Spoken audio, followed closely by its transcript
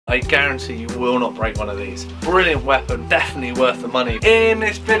I guarantee you will not break one of these. Brilliant weapon, definitely worth the money. In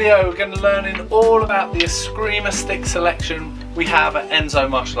this video we're going to learn all about the Escrima Stick selection we have at Enso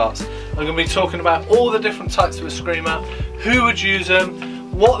Martial Arts. I'm going to be talking about all the different types of Escrima, who would use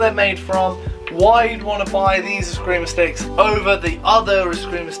them, what they're made from, why you'd want to buy these Escrima sticks over the other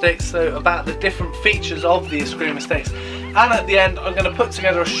Escrima sticks, so about the different features of the Escrima sticks. And at the end I'm going to put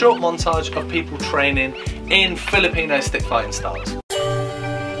together a short montage of people training in Filipino stick fighting styles.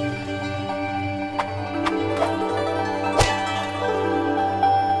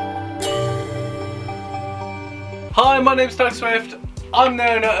 Hi, my name's Doug Swift. I'm the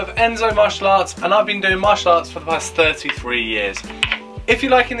owner of Enso Martial Arts and I've been doing martial arts for the past 33 years. If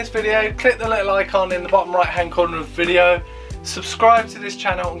you're liking this video, click the little icon in the bottom right hand corner of the video, subscribe to this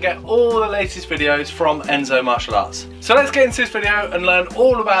channel and get all the latest videos from Enso Martial Arts. So let's get into this video and learn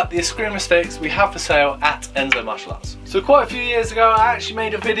all about the Escrima sticks we have for sale at Enso Martial Arts. So quite a few years ago I actually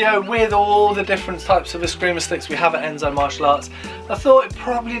made a video with all the different types of Escrima sticks we have at Enso Martial Arts. I thought it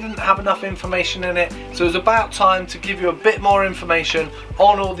probably didn't have enough information in it, so it was about time to give you a bit more information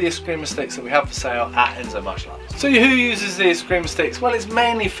on all the Escrima sticks that we have for sale at Enso Martial Arts. So who uses the Escrima sticks? Well, it's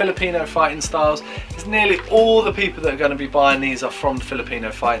mainly Filipino fighting styles. It's nearly all the people that are going to be buying these are from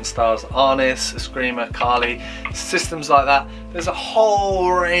Filipino fighting styles. Arnis, Escrima, Kali, systems like that. There's a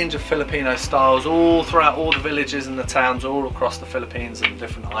whole range of Filipino styles all throughout all the villages and the towns all across the Philippines and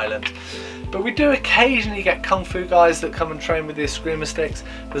different islands. But we do occasionally get Kung Fu guys that come and train with the Escrima sticks.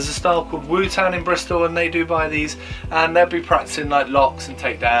 There's a style called Wu-Tan in Bristol and they do buy these and they'll be practicing like locks and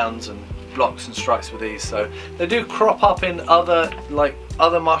takedowns and blocks and strikes with these. So they do crop up in other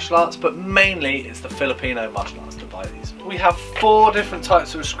martial arts, but mainly it's the Filipino martial arts that buy these. We have 4 different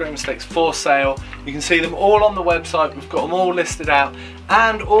types of Escrima sticks for sale. You can see them all on the website. We've got them all listed out,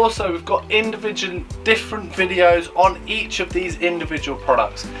 and also we've got individual different videos on each of these individual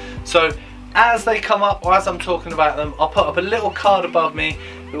products. So as they come up, or as I'm talking about them, I'll put up a little card above me.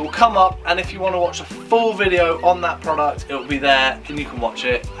 It will come up, and if you want to watch a full video on that product, it will be there and you can watch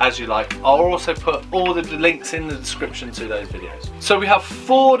it as you like. I'll also put all the links in the description to those videos. So we have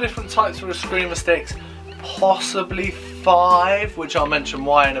 4 different types of Escrima sticks, possibly 5, which I'll mention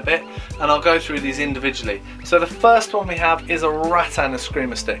why in a bit, and I'll go through these individually. So the first one we have is a Rattan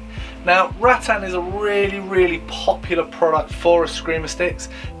Escrima Stick. Now Rattan is a really popular product for Escrima sticks.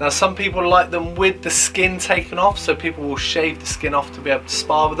 Now some people like them with the skin taken off, so people will shave the skin off to be able to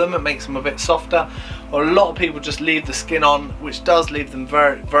spar with them. It makes them a bit softer. Or a lot of people just leave the skin on, which does leave them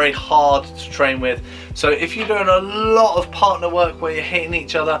very hard to train with. So if you're doing a lot of partner work where you're hitting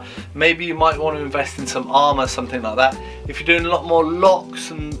each other, maybe you might want to invest in some armor, something like that. If you're doing a lot more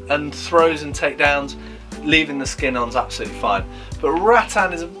locks and throws and takedowns, leaving the skin on is absolutely fine. But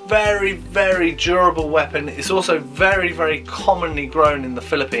Rattan is a very durable weapon. It's also very commonly grown in the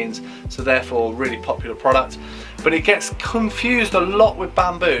Philippines, so therefore a really popular product. But it gets confused a lot with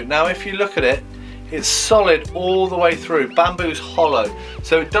bamboo. Now if you look at it, it's solid all the way through. Bamboo's hollow,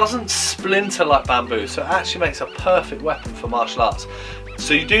 so it doesn't splinter like bamboo, so it actually makes a perfect weapon for martial arts.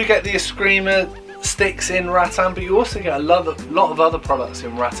 So you do get the Escrima sticks in Rattan, but you also get a lot of other products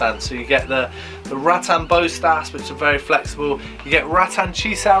in Rattan. So you get the Rattan bow staffs, which are very flexible. You get Rattan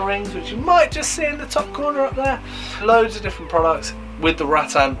chisao rings, which you might just see in the top corner up there. Loads of different products with the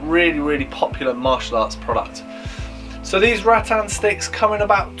Rattan, really popular martial arts product. So these Rattan sticks come in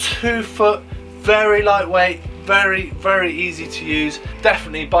about 2 foot, very lightweight, very easy to use.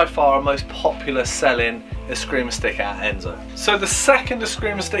 Definitely by far our most popular selling Escrima stick at Enso. So the second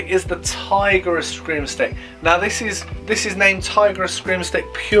Escrima stick is the Tiger Escrima Stick. Now this is named Tiger Escrima Stick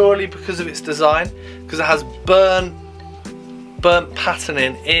purely because of its design, because it has burnt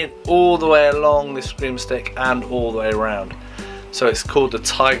patterning in all the way along the Escrima stick and all the way around. So it's called the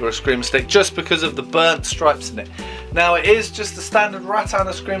Tiger Escrima Stick just because of the burnt stripes in it. Now it is just the standard Rattan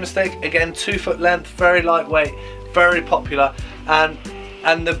Escrima Stick, again 2 foot length, very lightweight, very popular, and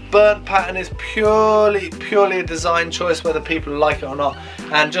the burnt pattern is purely a design choice whether people like it or not,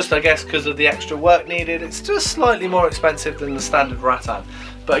 and just I guess because of the extra work needed, it's just slightly more expensive than the standard Rattan.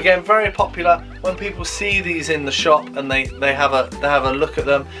 But again, very popular. When people see these in the shop and they have a look at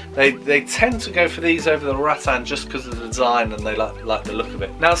them, they tend to go for these over the Rattan just because of the design and they like the look of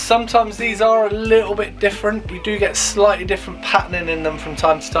it. Now sometimes these are a little bit different. We do get slightly different patterning in them from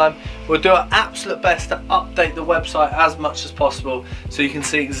time to time. We'll do our absolute best to update the website as much as possible so you can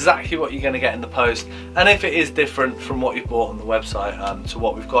see exactly what you're going to get in the post, and if it is different from what you bought on the website to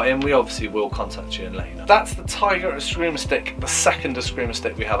what we've got in, we obviously will contact you and let you know. That's the Tiger Escrima Stick, the second Escrima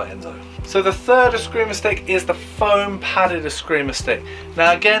Stick we have at Enso. So the third Escrima Stick is the foam padded Escrima Stick.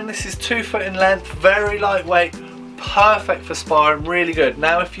 Now again, this is 2 foot in length, very lightweight, perfect for sparring, really good.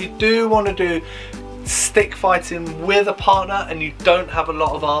 Now if you do want to do stick fighting with a partner and you don't have a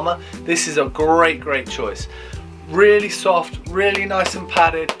lot of armor, this is a great choice. Really soft, really nice and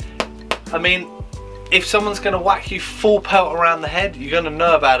padded. I mean, if someone's going to whack you full pelt around the head, you're going to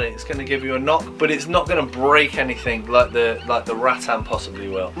know about it. It's going to give you a knock, but it's not going to break anything like the Rattan possibly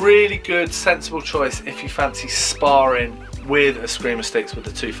will. Really good, sensible choice if you fancy sparring with Escrima Sticks with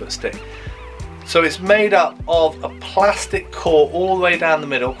the 2-foot stick. So it's made up of a plastic core all the way down the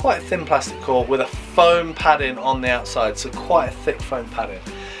middle, quite a thin plastic core with a foam padding on the outside, so quite a thick foam padding.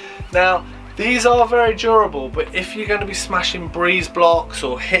 Now, these are very durable, but if you're going to be smashing breeze blocks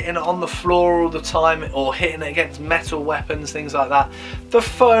or hitting it on the floor all the time or hitting it against metal weapons, things like that, the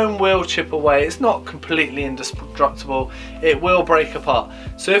foam will chip away. It's not completely indestructible, it will break apart.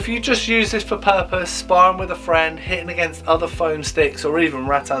 So if you just use this for purpose, sparring with a friend, hitting against other foam sticks or even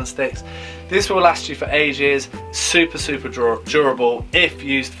rattan sticks, this will last you for ages. Super durable if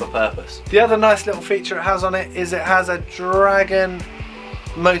used for purpose. The other nice little feature it has on it is it has a dragon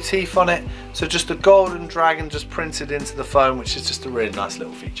motif on it, so just a golden dragon just printed into the foam, which is just a really nice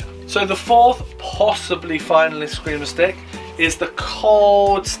little feature. So the fourth, possibly final Escrima stick is the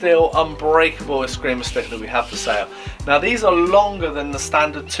cold steel Unbreakable Escrima stick that we have for sale. Now these are longer than the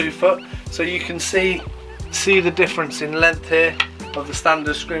standard 2-foot, so you can see the difference in length here of the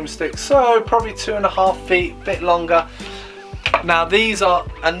standard Escrima stick, so probably 2.5 feet, a bit longer. Now these are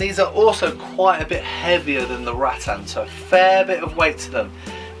also quite a bit heavier than the Rattan, so a fair bit of weight to them.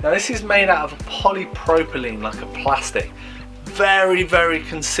 Now this is made out of a polypropylene, like a plastic. Very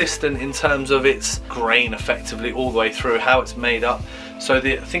consistent in terms of its grain effectively all the way through, how it's made up. So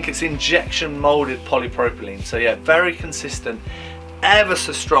I think it's injection molded polypropylene, so yeah, very consistent, ever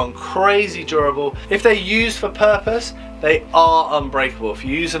so strong, crazy durable. If they're used for purpose, they are unbreakable. If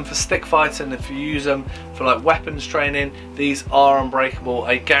you use them for stick fighting, if you use them for like weapons training, these are unbreakable.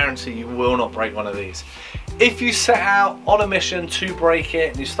 I guarantee you will not break one of these. If you set out on a mission to break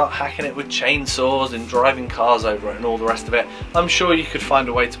it and you start hacking it with chainsaws and driving cars over it and all the rest of it, I'm sure you could find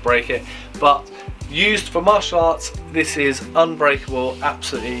a way to break it. But used for martial arts, this is unbreakable,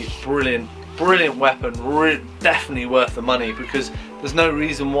 absolutely brilliant weapon, definitely worth the money, because there's no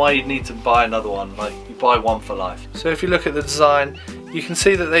reason why you'd need to buy another one. Like, you buy one for life. So if you look at the design, you can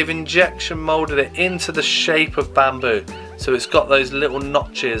see that they've injection molded it into the shape of bamboo, so it's got those little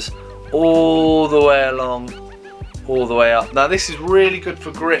notches all the way along, all the way up. Now this is really good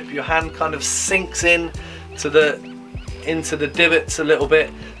for grip. Your hand kind of sinks in to into the divots a little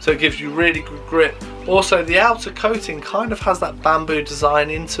bit, so it gives you really good grip. Also the outer coating kind of has that bamboo design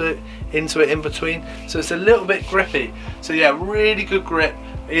into it in between, so it's a little bit grippy. So yeah, really good grip.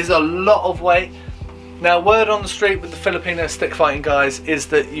 It is a lot of weight. Now word on the street with the Filipino stick fighting guys is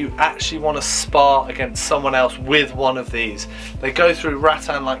that you actually want to spar against someone else with one of these. They go through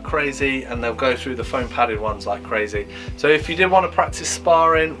rattan like crazy and they'll go through the foam padded ones like crazy. So if you did want to practice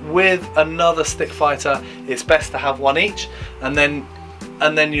sparring with another stick fighter, it's best to have one each, and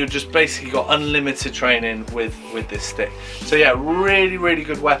then you just basically got unlimited training with this stick. So yeah, really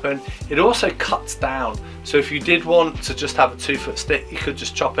good weapon. It also cuts down, so if you did want to just have a 2-foot stick, you could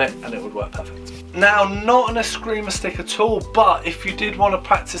just chop it and it would work perfect. Now, not an Escrima stick at all, but if you did want to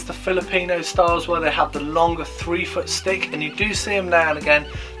practice the Filipino styles where they have the longer 3-foot stick, and you do see them now and again,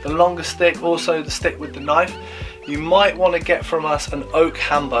 the longer stick, also the stick with the knife, you might want to get from us an Oak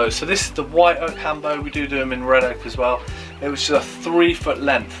Hanbo. So this is the white Oak Hanbo. We do them in red oak as well. It was just a 3-foot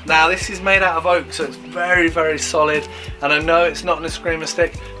length. Now this is made out of oak, so it's very solid, and I know it's not an Escrima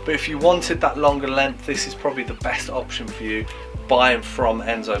stick, but if you wanted that longer length, this is probably the best option for you, buying from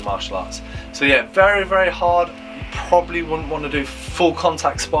Enso Martial Arts. So yeah, very hard. You probably wouldn't want to do full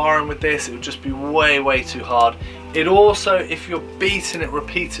contact sparring with this. It would just be way too hard. It also, if you're beating it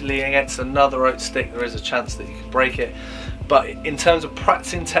repeatedly against another oak stick, there is a chance that you could break it. But in terms of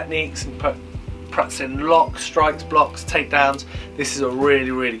practicing techniques and practicing locks, strikes, blocks, takedowns, this is a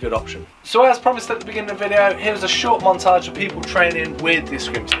really good option. So as promised at the beginning of the video, here's a short montage of people training with the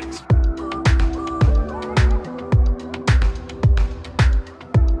Ecrima Sticks.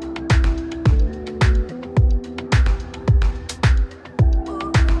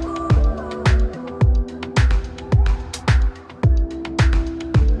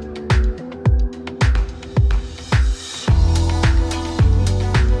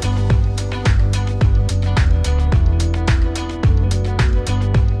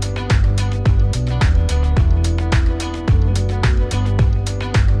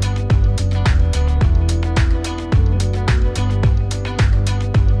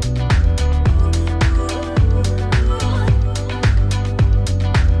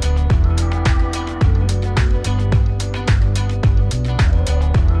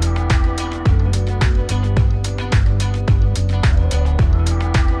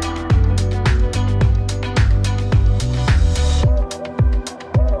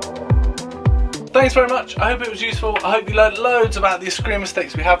 Thanks very much, I hope it was useful. I hope you learned loads about the Escrima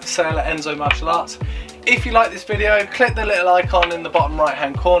sticks we have for sale at Enso Martial Arts. If you like this video, click the little icon in the bottom right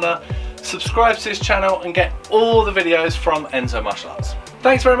hand corner, subscribe to this channel and get all the videos from Enso Martial Arts.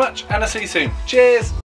 Thanks very much and I'll see you soon. Cheers!